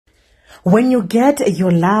When you get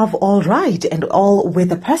your love all right and all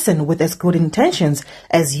with a person with as good intentions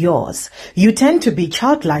as yours, you tend to be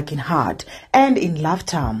childlike in heart and in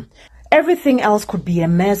lifetime. Everything else could be a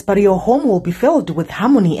mess, but your home will be filled with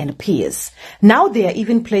harmony and peace. Now they are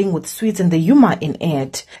even playing with sweets and the humor in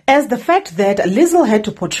it, as the fact that Liesl had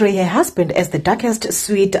to portray her husband as the darkest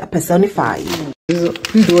sweet personified.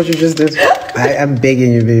 Please do what you just did. I am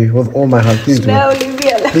begging you, baby, with all my heart. Please do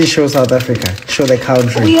it. Please show South Africa. Show the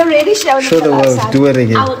country. We already showed Show the world. Do it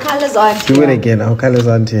again. Our colors aren't Do it again. Our colors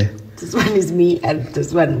aren't here. This one is me and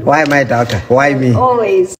this one. Why am I darker? Why me?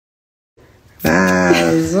 Always.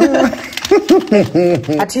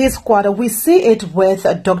 At his squad, we see it with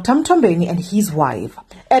Dr. Mtombeni and his wife.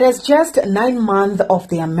 It is just 9 months of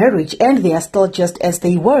their marriage and they are still just as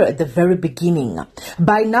they were at the very beginning.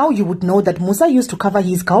 By now you would know that Musa used to cover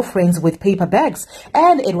his girlfriends with paper bags,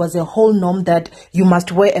 and it was a whole norm that you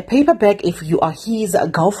must wear a paper bag if you are his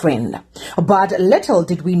girlfriend. But little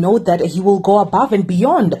did we know that he will go above and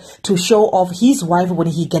beyond to show off his wife when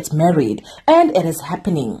he gets married, and it is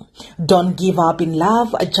happening. Don't give up in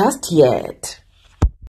love just yet.